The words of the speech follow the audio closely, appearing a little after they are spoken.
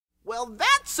Well,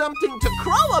 that's something to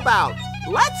crow about.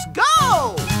 Let's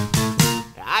go!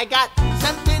 I got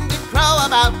something to crow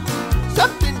about,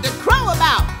 something to crow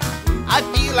about. I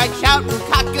feel like shouting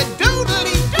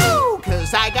cockadoodily doo,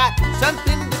 'cause I got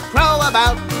something to crow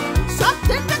about,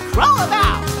 something to crow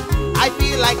about. I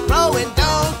feel like crowing,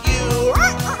 don't you?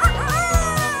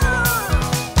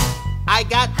 I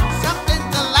got something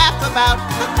to laugh about,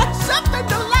 something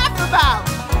to laugh about.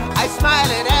 I smile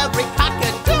at every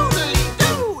cockadoodly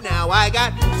doo. Now I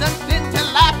got something to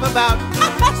laugh about,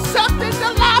 something to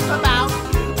laugh about.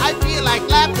 I feel like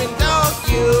laughing, don't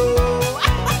you?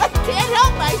 I can't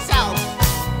help myself.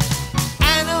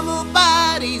 Animal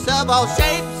bodies of all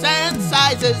shapes and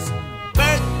sizes.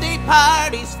 Birthday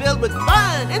parties filled with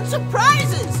fun and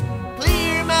surprises.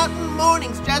 Clear mountain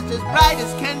mornings just as bright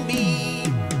as can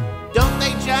be. Don't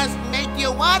they just make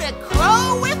you want to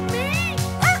crow with me?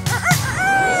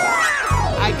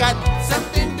 I got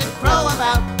something to crow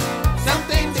about,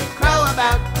 something to crow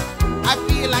about. I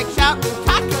feel like shouting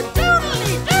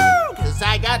cock-a-doodly-doo, 'cause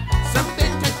I got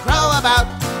something to crow about,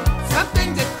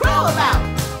 something to crow about.